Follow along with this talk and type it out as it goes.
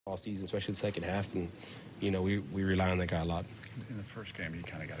all season, especially the second half, and we rely on that guy a lot. In the first game, he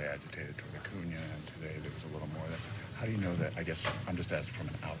kind of got agitated toward Acuna, and today there was a little more. How do you know that? I guess I'm just asking from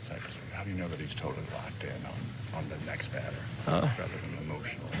an outside perspective. How do you know that he's totally locked in on the next batter rather than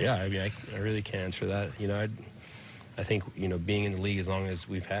emotional? Yeah, I mean, I really can't answer that. I think being in the league as long as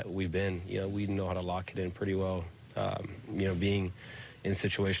we've been, we know how to lock it in pretty well. Being in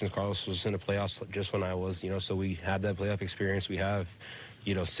situations, Carlos was in the playoffs just when I was, so we have that playoff experience. We have,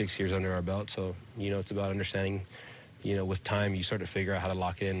 6 years under our belt. So, it's about understanding, with time, you start to figure out how to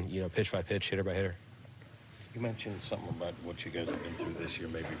lock it in, pitch by pitch, hitter by hitter. You mentioned something about what you guys have been through this year,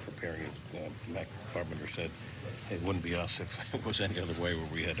 maybe preparing. Matt Carpenter said it wouldn't be us if it was any other way where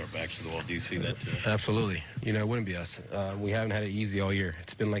we had our backs to the wall. Do you see that too? Absolutely. It wouldn't be us. We haven't had it easy all year.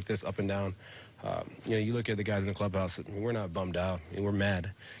 It's been like this up and down. You look at the guys in the clubhouse, we're not bummed out. We're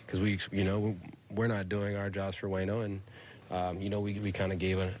mad because we're not doing our jobs for Waino, and we kind of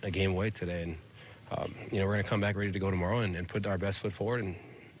gave a game away today, and we're going to come back ready to go tomorrow and put our best foot forward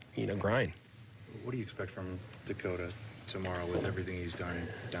and grind. What do you expect from Dakota tomorrow with everything he's done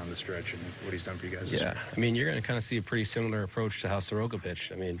down the stretch and what he's done for you guys? Yeah, I mean, you're going to kind of see a pretty similar approach to how Soroka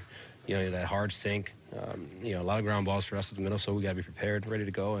pitched. I mean, that hard sink, a lot of ground balls for us at the middle, so we got to be prepared, ready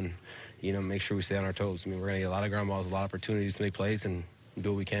to go, and, make sure we stay on our toes. I mean, we're going to get a lot of ground balls, a lot of opportunities to make plays and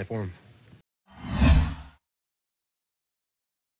do what we can for them.